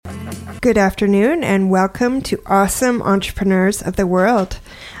Good afternoon and welcome to Awesome Entrepreneurs of the World.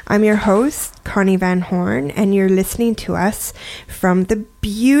 I'm your host, Connie Van Horn, and you're listening to us from the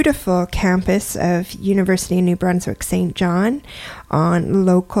beautiful campus of University of New Brunswick, St. John on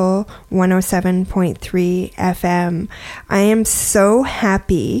local 107.3 FM. I am so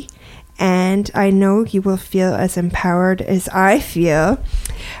happy, and I know you will feel as empowered as I feel.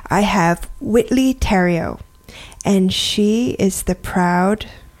 I have Whitly Theriault, and she is the proud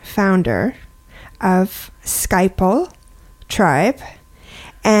founder of SCIPLE Tribe,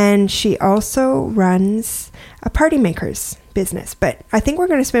 and she also runs a party makers business. But I think we're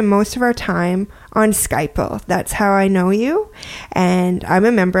going to spend most of our time on SCIPLE. That's how I know you, and I'm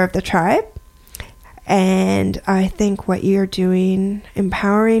a member of the tribe. And I think what you're doing,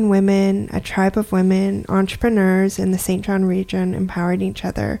 empowering women, a tribe of women, entrepreneurs in the St. John region, empowering each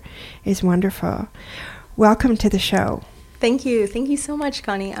other, is wonderful. Welcome to the show. Thank you. Thank you so much,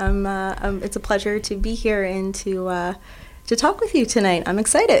 Connie. It's a pleasure to be here and to talk with you tonight. I'm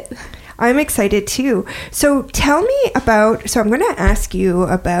excited. I'm excited too. So tell me about, so I'm going to ask you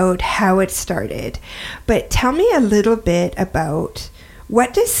about how it started, but tell me a little bit about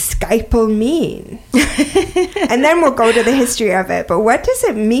what does SCIPLE mean? And then we'll go to the history of it, but what does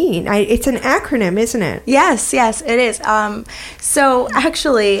it mean? It's an acronym, isn't it? Yes, it is. So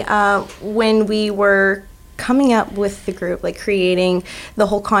actually, when we were coming up with the group, like creating the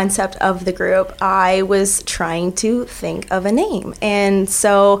whole concept of the group, I was trying to think of a name. And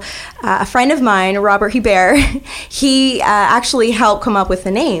so a friend of mine, Robert Hebert, he actually helped come up with the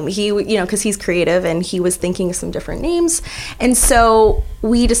name. He, because he's creative and he was thinking of some different names. And so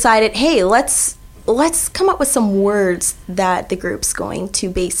we decided, hey, let's come up with some words that the group's going to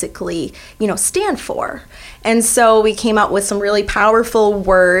basically, stand for. And so we came up with some really powerful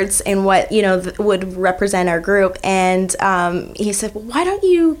words and what, would represent our group. And he said, well, why don't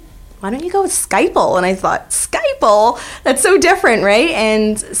you go with SCIPLE? And I thought, SCIPLE? That's so different, right?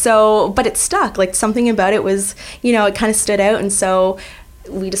 And so, but it stuck. Like something about it was, it kind of stood out. And so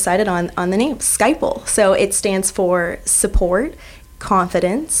we decided on the name, SCIPLE. So it stands for support,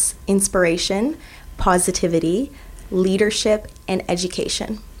 confidence, inspiration, positivity, leadership, and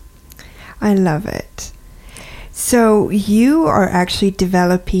education. I love it. So you are actually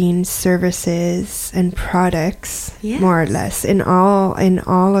developing services and products, yes, more or less, in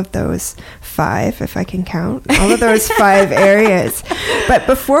all of those five, if I can count, all of those five areas. But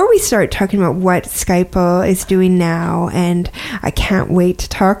before we start talking about what SCIPLE is doing now, and I can't wait to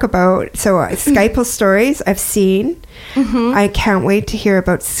talk about, so SCIPLE stories I've seen. Mm-hmm. I can't wait to hear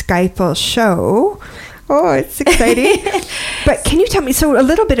about SCIPLE show. Oh, it's exciting. But can you tell me a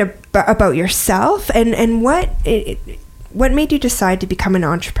little bit about yourself and what made you decide to become an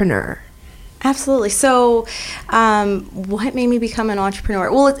entrepreneur? Absolutely. So what made me become an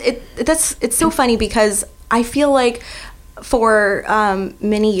entrepreneur? Well, it's so funny because I feel like for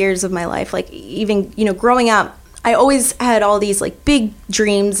many years of my life, like even, growing up, I always had all these like big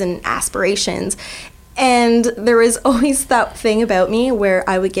dreams and aspirations. And there was always that thing about me where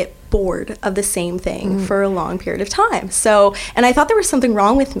I would get bored of the same thing for a long period of time. So, and I thought there was something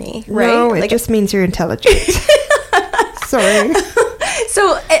wrong with me, right? No, it just means you're intelligent. Sorry.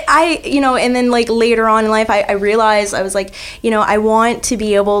 So and then like later on in life, I realized I was like, I want to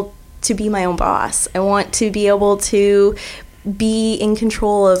be able to be my own boss. I want to be able to be in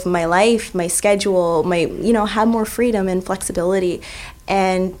control of my life, my schedule, have more freedom and flexibility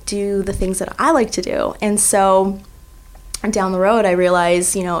and do the things that I like to do. And so down the road, I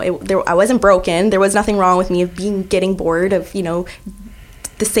realized, I wasn't broken. There was nothing wrong with me of getting bored of, the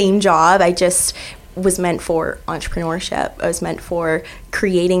same job. I just was meant for entrepreneurship. I was meant for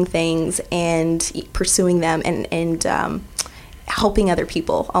creating things and pursuing them and helping other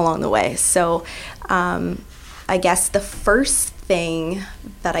people along the way. So I guess the first thing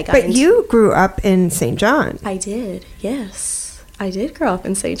that I got into... But you grew up in St. John. I did, yes. I did grow up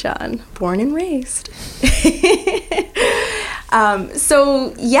in St. John, born and raised.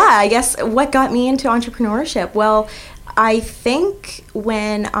 So yeah, I guess what got me into entrepreneurship? Well, I think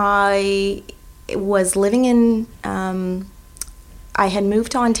when I was living in, I had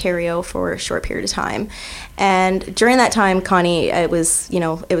moved to Ontario for a short period of time. And during that time, Connie, it was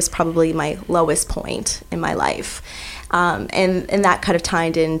probably my lowest point in my life. And that kind of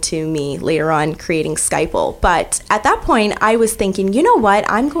tied into me later on creating SCIPLE. But at that point, I was thinking, you know what,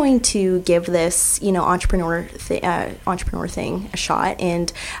 I'm going to give this, entrepreneur thing a shot,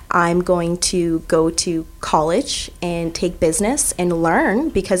 and I'm going to go to college and take business and learn,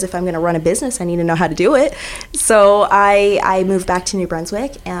 because if I'm going to run a business, I need to know how to do it. So I moved back to New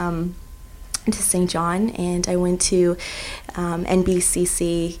Brunswick, to St. John, and I went to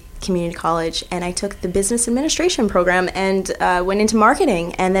NBCC community college, and I took the business administration program and went into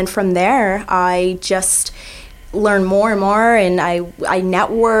marketing. And then from there, I just learned more and more, and I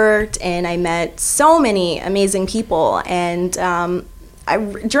networked, and I met so many amazing people. And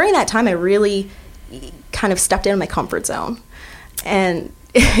during that time, I really kind of stepped into my comfort zone. And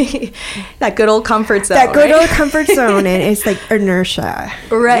that good old comfort zone. That good old comfort zone, and it's like inertia.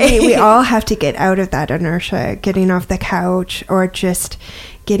 Right. We all have to get out of that inertia, getting off the couch or just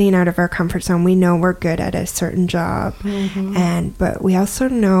getting out of our comfort zone. We know we're good at a certain job, but we also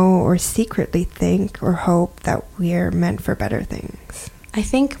know or secretly think or hope that we're meant for better things. I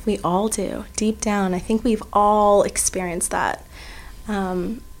think we all do. Deep down, I think we've all experienced that.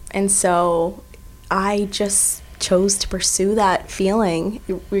 And so I just chose to pursue that feeling,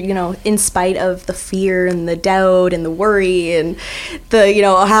 in spite of the fear and the doubt and the worry and the,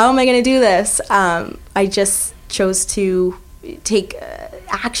 how am I going to do this? I just chose to take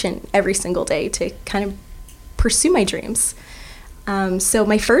action every single day to kind of pursue my dreams. So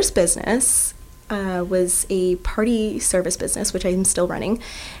my first business was a party service business, which I'm still running.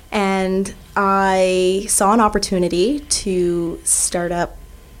 And I saw an opportunity to start up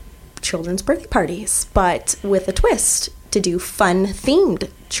children's birthday parties, but with a twist, to do fun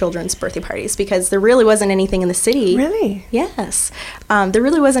themed children's birthday parties, because there really wasn't anything in the city. Really? Yes. There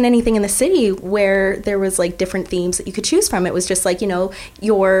really wasn't anything in the city where there was like different themes that you could choose from. It was just like, the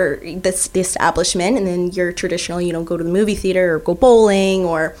establishment, and then your traditional, go to the movie theater or go bowling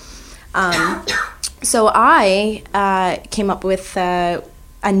or, so I came up with a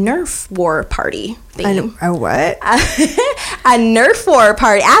Nerf war party theme. A what? A Nerf war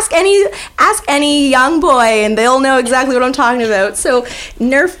party. Ask any young boy, and they'll know exactly what I'm talking about. So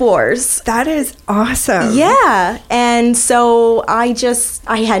Nerf wars. That is awesome. Yeah, and so I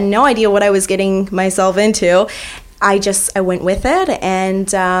had no idea what I was getting myself into. I went with it,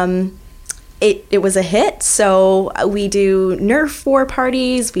 and it was a hit. So we do Nerf war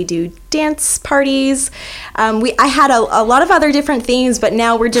parties, we do dance parties. I had a lot of other different themes, but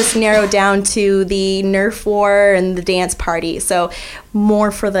now we're just narrowed down to the Nerf war and the dance party. So more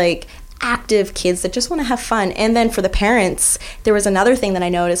for like active kids that just want to have fun. And then for the parents, there was another thing that I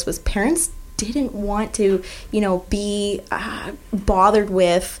noticed was parents didn't want to, be bothered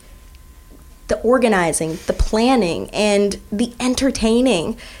with the organizing, the planning, and the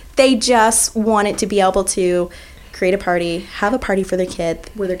entertaining. They just wanted to be able to create a party, have a party for their kid,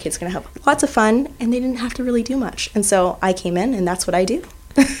 where their kid's going to have lots of fun, and they didn't have to really do much. And so I came in, and that's what I do.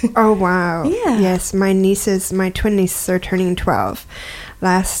 Oh, wow. Yeah. Yes, my twin nieces are turning 12.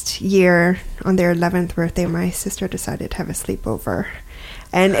 Last year, on their 11th birthday, my sister decided to have a sleepover.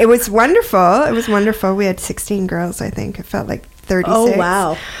 And it was wonderful. It was wonderful. We had 16 girls, I think. It felt like 36. Oh,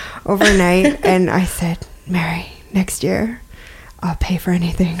 wow. Overnight. And I said, Mary, next year, I'll pay for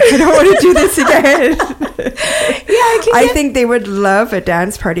anything. I don't want to do this again. I think they would love a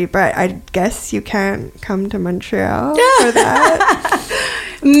dance party, but I guess you can't come to Montreal for that.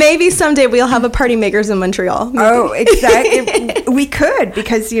 Maybe someday we'll have a party makers in Montreal. Maybe. Oh, exactly. We could,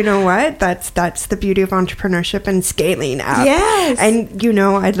 because you know what? That's the beauty of entrepreneurship and scaling up. Yes. And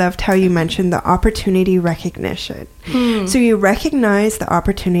I loved how you mentioned the opportunity recognition. So you recognize the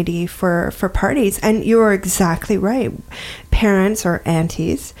opportunity for parties, and you are exactly right. Parents or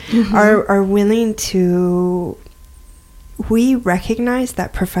aunties are willing to. We recognize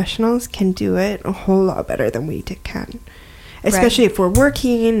that professionals can do it a whole lot better than we can. Especially if we're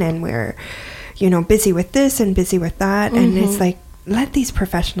working and we're, busy with this and busy with that. And it's like, let these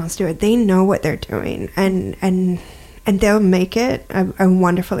professionals do it. They know what they're doing, and they'll make it a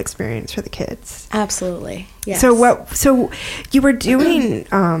wonderful experience for the kids. Absolutely. Yes. So you were doing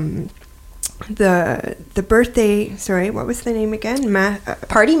the birthday, sorry, what was the name again?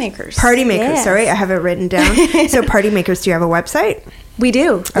 Party Makers. Party Makers, yes. Sorry, I have it written down. So Party Makers, do you have a website? We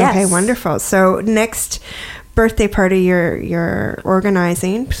do, yes. Okay, wonderful. So next birthday party you're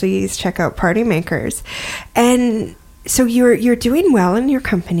organizing, please check out Party Makers. And so you're doing well in your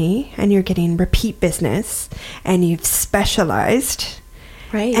company, and you're getting repeat business, and you've specialized.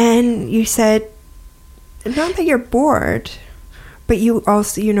 Right. And you said, not that you're bored, but you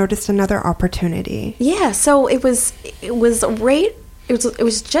noticed another opportunity. Yeah, so it was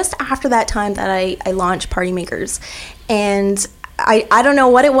just after that time that I launched Party Makers. And I don't know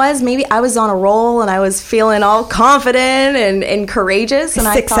what it was. Maybe I was on a roll and I was feeling all confident and courageous. And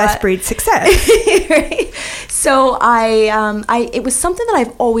success breeds success. Right? So it was something that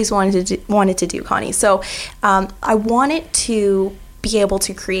I've always wanted to do, Connie. So I wanted to be able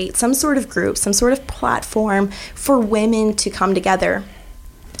to create some sort of group, some sort of platform for women to come together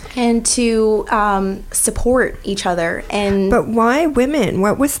and to support each other. But why women?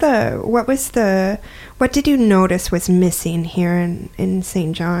 What did you notice was missing here in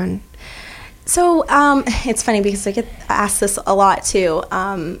St. John? So it's funny because I get asked this a lot too.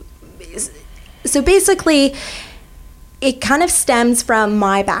 So basically, it kind of stems from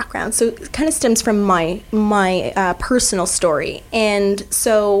my background. So it kind of stems from my personal story. And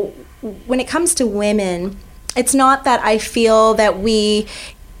so when it comes to women, it's not that I feel that we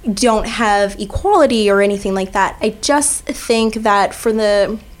don't have equality or anything like that. I just think that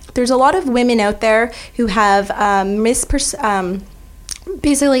there's a lot of women out there who have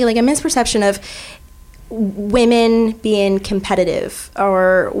basically like a misperception of women being competitive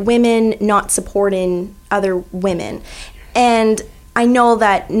or women not supporting other women. And I know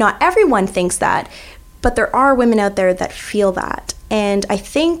that not everyone thinks that, but there are women out there that feel that. And I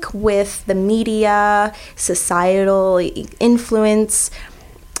think with the media, societal influence,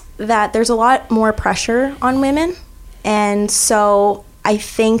 that there's a lot more pressure on women. And so I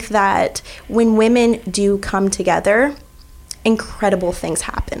think that when women do come together, incredible things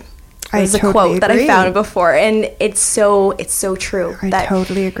happen. There's totally a quote that agree. I found before, and it's so true. I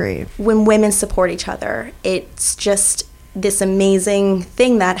totally agree. When women support each other, it's just this amazing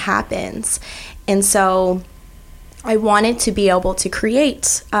thing that happens. And so I wanted to be able to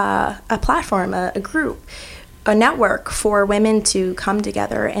create a platform, a group, a network for women to come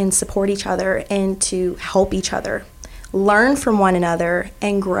together and support each other and to help each other, learn from one another,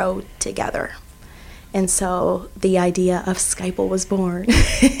 and grow together. And so the idea of SCIPLE was born.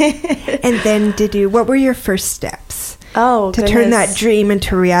 And then what were your first steps to turn that dream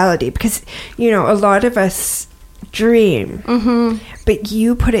into reality? Because, a lot of us dream, but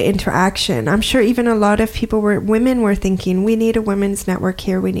you put it into action. I'm sure even a lot of women were thinking, we need a women's network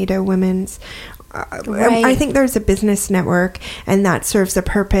here. We need a women's... Right. I think there's a business network, and that serves a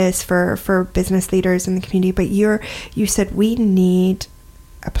purpose for business leaders in the community. But you said we need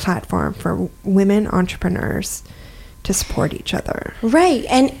a platform for women entrepreneurs to support each other. Right.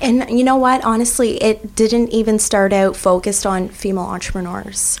 And you know what? Honestly, it didn't even start out focused on female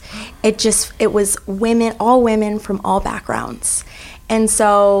entrepreneurs. It was women, all women from all backgrounds. And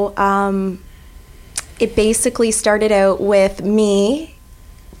so it basically started out with me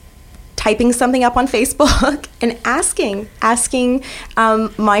typing something up on Facebook and asking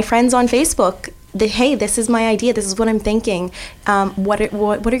my friends on Facebook, hey, this is my idea. This is what I'm thinking. What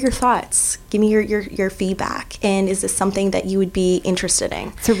are your thoughts? Give me your feedback. And is this something that you would be interested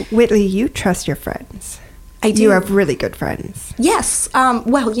in? So, Whitly, you trust your friends. I do. You have really good friends. Yes.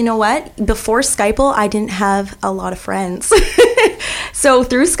 Well, you know what? Before SCIPLE, I didn't have a lot of friends. So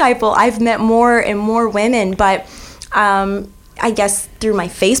through SCIPLE, I've met more and more women. But I guess through my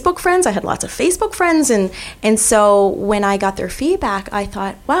Facebook friends, I had lots of Facebook friends. And so when I got their feedback, I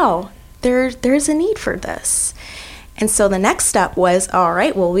thought, wow, there's a need for this. And so the next step was, all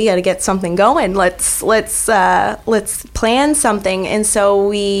right, well, we got to get something going. Let's plan something. And so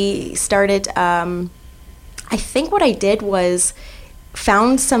we started, I think what I did was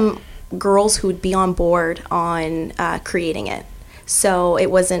found some girls who would be on board on creating it. So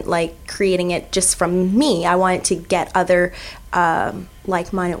it wasn't like creating it just from me. I wanted to get other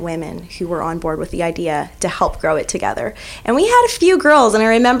like-minded women who were on board with the idea to help grow it together. And we had a few girls, and I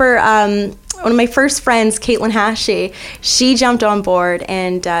remember one of my first friends, Caitlin Hashey, she jumped on board,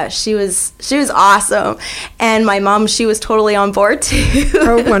 and she was awesome. And my mom, she was totally on board too.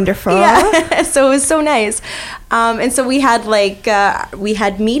 Oh, wonderful! Yeah, so it was so nice. And so we had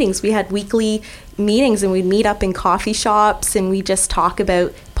meetings. We had weekly meetings, and we'd meet up in coffee shops, and we just talk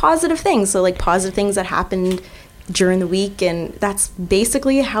about positive things. So like positive things that happened during the week, and that's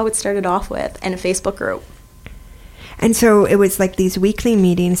basically how it started off with, and a Facebook group. And so it was like these weekly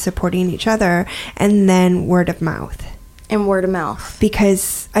meetings supporting each other, and then word of mouth. And word of mouth.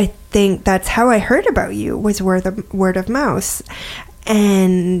 Because I think that's how I heard about you, was word of mouth.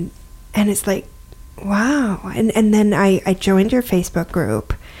 And it's like, wow. And then I joined your Facebook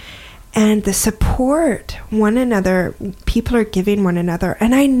group, and the support one another, people are giving one another.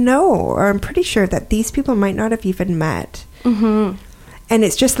 And I know, or I'm pretty sure that these people might not have even met. Mm-hmm. And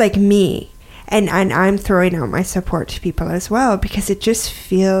it's just like me. And I'm throwing out my support to people as well, because it just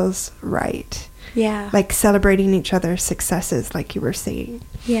feels right. Yeah. Like celebrating each other's successes, like you were saying.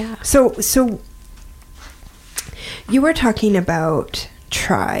 Yeah. So you were talking about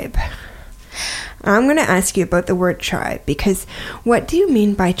tribe. I'm going to ask you about the word tribe, because what do you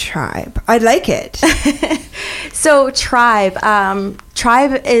mean by tribe? I like it. So tribe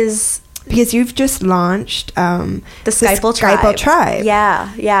is... Because you've just launched the SCIPLE tribe.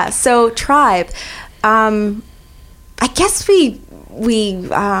 Yeah. So tribe. I guess we we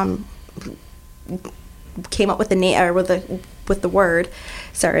came up with the name, or with the word.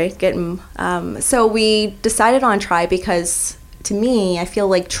 Sorry, so we decided on tribe because, to me, I feel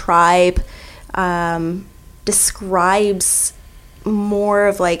like tribe describes more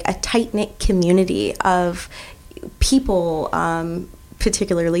of like a tight-knit community of people,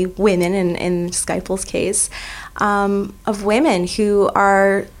 particularly women in SCIPLE's case, of women who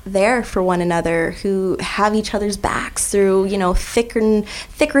are there for one another, who have each other's backs through, thick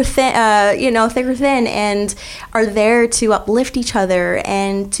or thin, and are there to uplift each other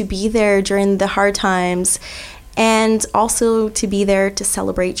and to be there during the hard times, and also to be there to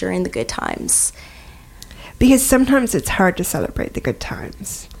celebrate during the good times. Because sometimes it's hard to celebrate the good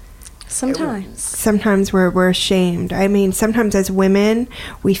times. Sometimes we're ashamed. I mean, sometimes as women,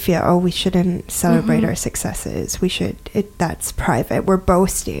 we feel, we shouldn't celebrate our successes. That's private. We're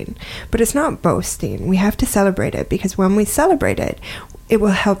boasting. But it's not boasting. We have to celebrate it, because when we celebrate it, it will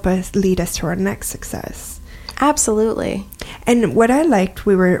help us, lead us to our next success. Absolutely. And what I liked,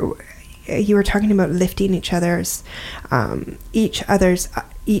 you were talking about lifting each other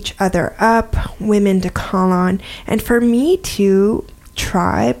up, women to call on. And for me too,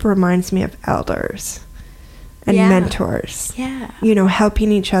 tribe reminds me of elders and mentors. Yeah.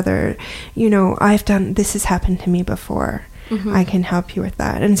 Helping each other. This has happened to me before. Mm-hmm. I can help you with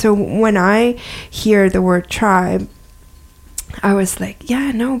that. And so when I hear the word tribe, I was like,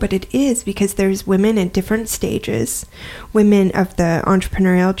 but it is, because there's women in different stages, women of the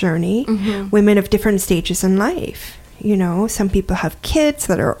entrepreneurial journey, women of different stages in life. Some people have kids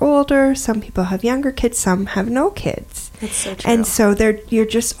that are older, some people have younger kids, some have no kids. That's so true. And so you're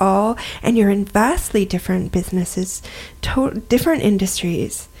just all, and you're in vastly different businesses, different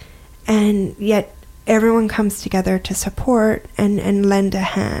industries, and yet everyone comes together to support and lend a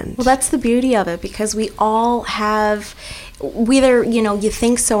hand. Well, that's the beauty of it, because we all have, whether you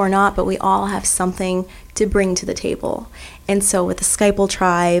think so or not, but we all have something to bring to the table. And so with the SCIPLE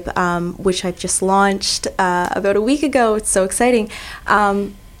Tribe, which I've just launched about a week ago, it's so exciting.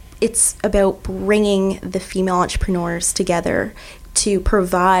 It's about bringing the female entrepreneurs together to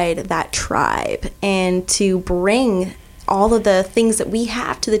provide that tribe and to bring all of the things that we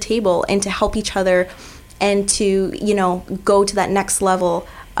have to the table and to help each other and to, go to that next level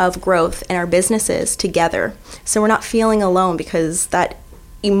of growth in our businesses together. So we're not feeling alone, because that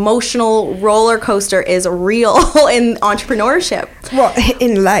emotional roller coaster is real in entrepreneurship. Well,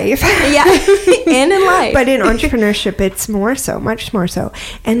 in life. Yeah, and in life. But in entrepreneurship, it's more so, much more so.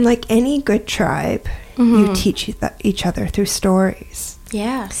 And like any good tribe, you teach each other through stories.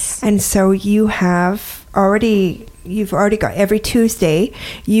 Yes. And so you've already got, every Tuesday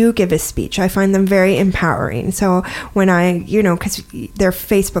you give a speech. I find them very empowering. So when because they're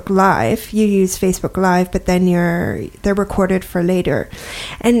Facebook Live, you use Facebook Live, but then they're recorded for later.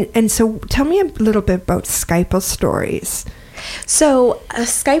 And so tell me a little bit about SCIPLE Stories. So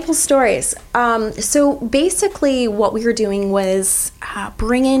SCIPLE Stories. So basically what we were doing was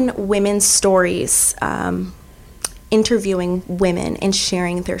bringing women's stories, interviewing women and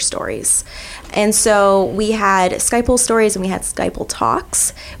sharing their stories. And so we had SCIPLE Stories and we had SCIPLE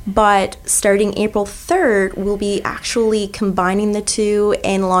Talks, but starting April 3rd, we'll be actually combining the two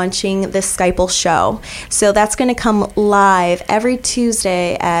and launching the SCIPLE Show. So that's going to come live every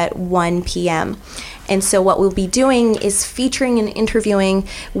Tuesday at 1 p.m. And so what we'll be doing is featuring and interviewing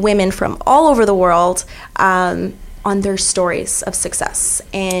women from all over the world on their stories of success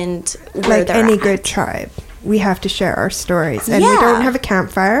and where like they're any at. Good tribe. We have to share our stories. And we don't have a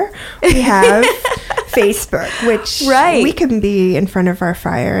campfire. We have Facebook, which we can be in front of our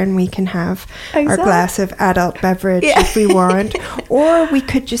fire and we can have our glass of adult beverage if we want. Or we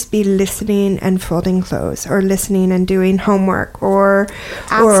could just be listening and folding clothes, or listening and doing homework, or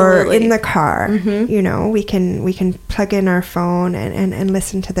in the car. Mm-hmm. We can plug in our phone and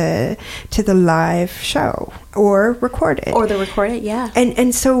listen to the live show, or record it.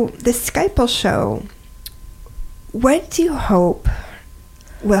 And so the SCIPLE Show, what do you hope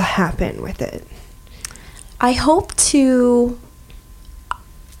will happen with it? I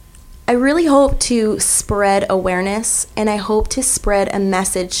really hope to spread awareness, and I hope to spread a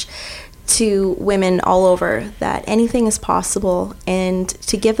message to women all over that anything is possible, and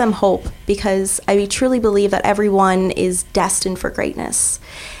to give them hope, because I truly believe that everyone is destined for greatness.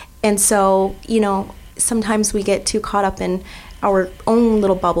 And so, sometimes we get too caught up in our own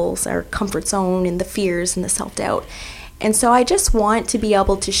little bubbles, our comfort zone, and the fears and the self-doubt. And so I just want to be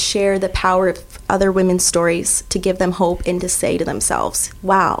able to share the power of other women's stories, to give them hope and to say to themselves,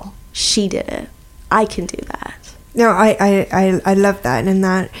 wow, she did it. I can do that. No, I love that.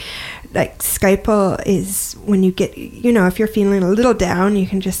 And like SCIPLE is when you get, if you're feeling a little down, you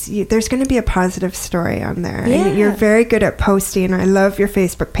can there's going to be a positive story on there. Yeah. And you're very good at posting. I love your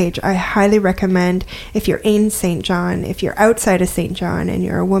Facebook page. I highly recommend, if you're in St. John, if you're outside of St. John and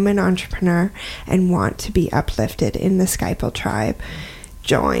you're a woman entrepreneur and want to be uplifted in the SCIPLE tribe,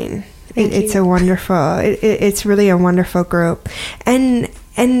 join. It's a wonderful, it's really a wonderful group. And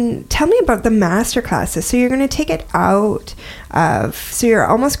tell me about the master classes. So you're going to take it out of, so you're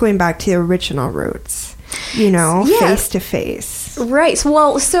almost going back to the original roots, face to face. Right.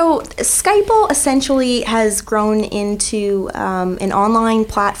 So SCIPLE essentially has grown into an online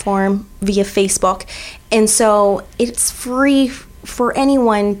platform via Facebook. And so it's free for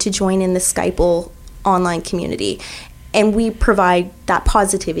anyone to join in the SCIPLE online community. And we provide that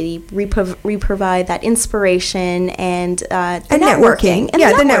positivity, we provide that inspiration and the networking. The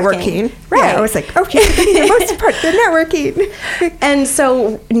networking. Right. Yeah, I was like, okay, the most part, the networking. And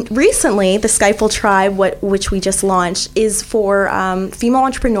so recently, the SCIPLE Tribe, which we just launched, is for female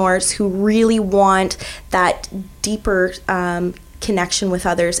entrepreneurs who really want that deeper connection with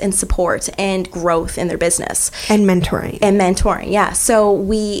others and support and growth in their business. And mentoring. Yeah. So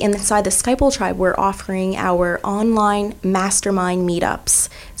inside the SCIPLE Tribe, we're offering our online mastermind meetups.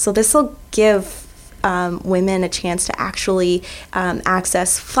 So this will give women a chance to actually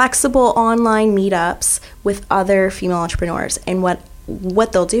access flexible online meetups with other female entrepreneurs. And what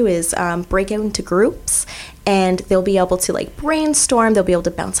they'll do is break out into groups, and they'll be able to brainstorm, they'll be able to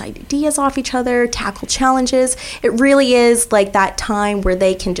bounce ideas off each other, tackle challenges. It really is like that time where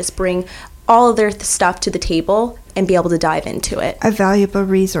they can just bring all of their stuff to the table and be able to dive into it. A valuable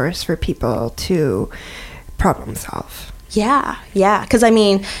resource for people to problem solve. Yeah. Because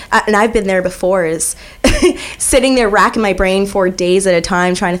and I've been there before, is sitting there racking my brain for days at a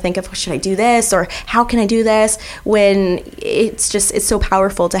time trying to think of, should I do this or how can I do this, when it's so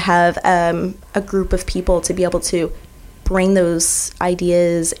powerful to have a group of people to be able to bring those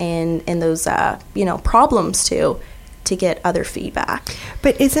ideas and those problems to get other feedback.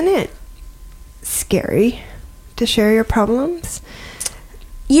 But isn't it scary to share your problems?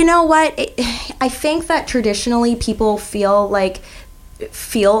 You know what? I think that traditionally people feel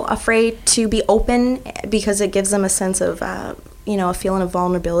afraid to be open because it gives them a sense of, a feeling of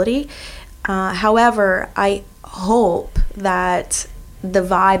vulnerability. However, I hope that the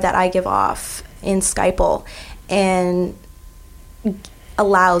vibe that I give off in SCIPLE and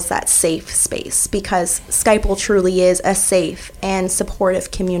allows that safe space, because SCIPLE truly is a safe and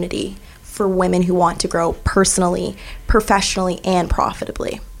supportive community for women who want to grow personally, professionally, and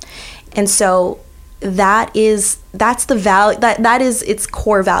profitably. And so that's the value, that is its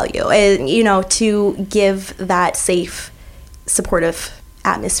core value, and to give that safe, supportive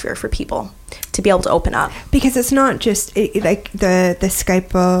atmosphere for people to be able to open up. Because it's not just the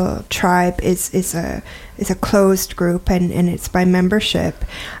SCIPLE Tribe is a closed group and it's by membership,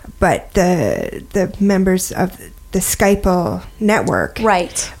 but the members of the SCIPLE Network,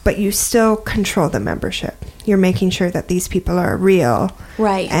 right? But you still control the membership. You're making sure that these people are real,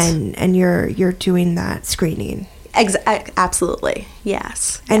 right? And you're doing that screening. Absolutely,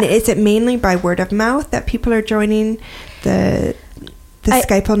 yes. And is it mainly by word of mouth that people are joining the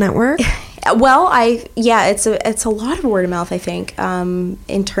SCIPLE Network? Well, it's a lot of word of mouth, I think,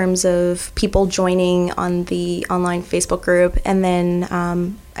 in terms of people joining on the online Facebook group, and then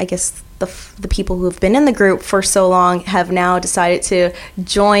I guess the people who have been in the group for so long have now decided to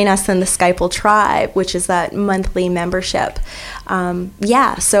join us in the SCIPLE Tribe, which is that monthly membership.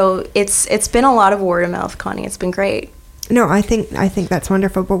 So it's been a lot of word of mouth, Connie. It's been great. No, I think that's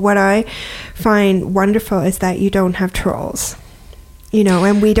wonderful. But what I find wonderful is that you don't have trolls.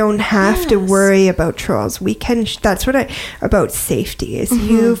 And we don't have to worry about trolls. We can, that's what about safety is. Mm-hmm.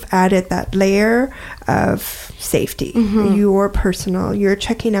 You've added that layer of safety. Mm-hmm. You're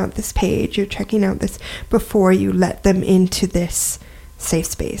checking out this page, you're checking out this before you let them into this safe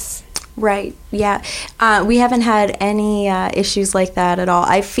space. Right. Yeah. We haven't had any issues like that at all.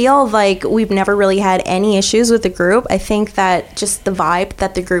 I feel like we've never really had any issues with the group. I think that just the vibe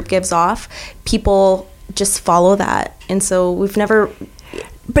that the group gives off, people just follow that, and so we've never.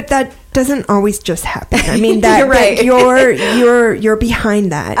 But that doesn't always just happen. I mean, that you're right. That you're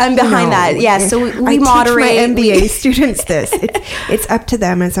behind that. I'm behind that. Yeah. So we moderate. I teach my MBA students this. It's up to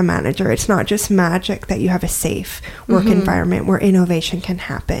them as a manager. It's not just magic that you have a safe work mm-hmm. environment where innovation can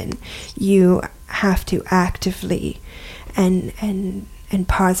happen. You have to actively and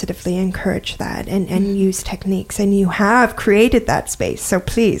positively encourage that and mm-hmm. use techniques, and you have created that space. So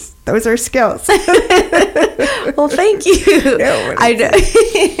please, those are skills. Well, thank you. No,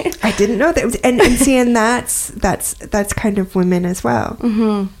 I didn't know that. And seeing that's kind of women as well.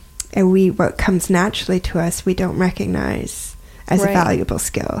 Mm-hmm. And what comes naturally to us, we don't recognize as a valuable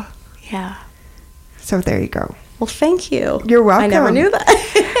skill. Yeah. So there you go. Well, thank you. You're welcome. I never knew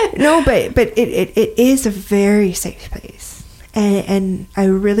that. No, but it is a very safe place. And I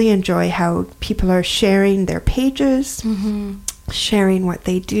really enjoy how people are sharing their pages, sharing what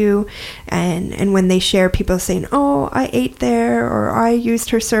they do. And when they share, people saying, oh, I ate there, or I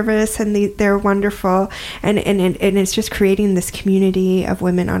used her service, and they're wonderful. And it's just creating this community of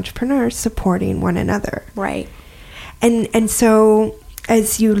women entrepreneurs supporting one another. Right. And so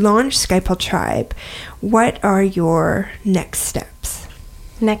as you launch SCIPLE Tribe, what are your next steps?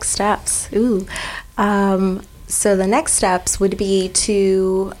 Next steps. Ooh. So the next steps would be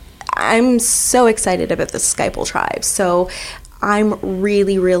I'm so excited about the SCIPLE Tribe. So I'm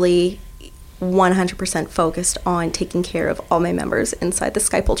really, really 100% focused on taking care of all my members inside the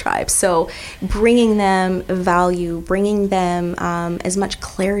SCIPLE Tribe. So bringing them value, bringing them as much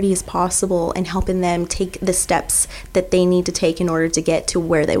clarity as possible, and helping them take the steps that they need to take in order to get to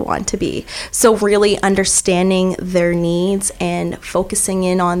where they want to be. So really understanding their needs and focusing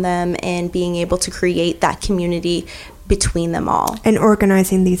in on them and being able to create that community between them all. And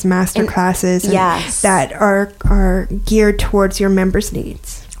organizing these master classes that are geared towards your members'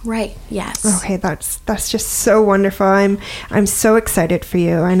 needs. Right. Yes. Okay, that's just so wonderful. I'm so excited for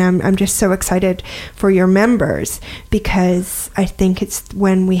you, and I'm just so excited for your members, because I think it's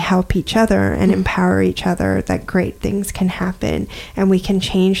when we help each other and empower each other that great things can happen, and we can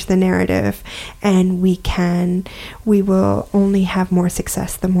change the narrative, and we will only have more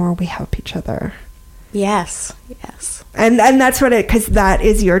success the more we help each other. Yes. Yes. And that's because that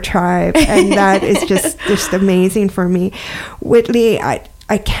is your tribe, and that is just amazing for me. Whitly,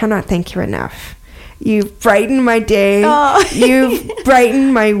 I cannot thank you enough. You've brightened my day. Oh. You've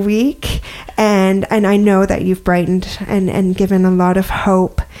brightened my week. And I know that you've brightened and given a lot of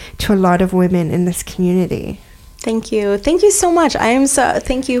hope to a lot of women in this community. Thank you. Thank you so much.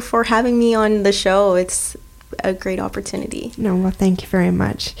 Thank you for having me on the show. It's a great opportunity. No, well, thank you very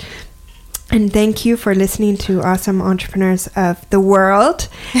much. And thank you for listening to Awesome Entrepreneurs of the World.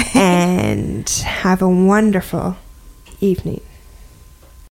 And have a wonderful evening.